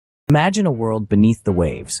Imagine a world beneath the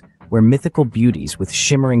waves, where mythical beauties with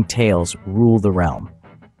shimmering tails rule the realm.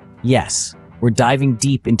 Yes, we're diving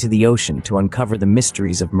deep into the ocean to uncover the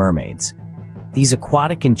mysteries of mermaids. These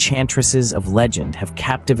aquatic enchantresses of legend have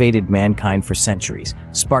captivated mankind for centuries,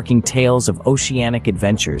 sparking tales of oceanic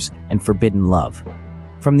adventures and forbidden love.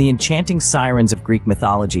 From the enchanting sirens of Greek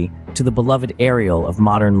mythology to the beloved Ariel of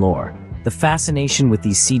modern lore, the fascination with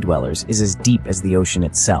these sea dwellers is as deep as the ocean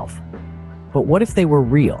itself. But what if they were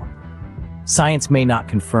real? Science may not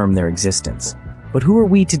confirm their existence, but who are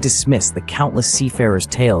we to dismiss the countless seafarers'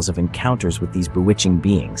 tales of encounters with these bewitching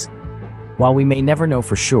beings? While we may never know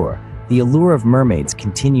for sure, the allure of mermaids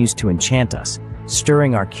continues to enchant us,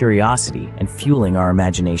 stirring our curiosity and fueling our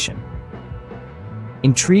imagination.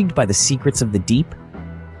 Intrigued by the secrets of the deep?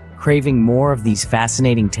 Craving more of these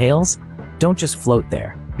fascinating tales? Don't just float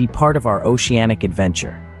there, be part of our oceanic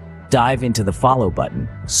adventure. Dive into the follow button,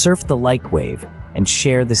 surf the like wave, and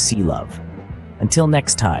share the sea love. Until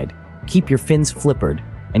next tide, keep your fins flippered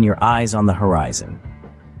and your eyes on the horizon.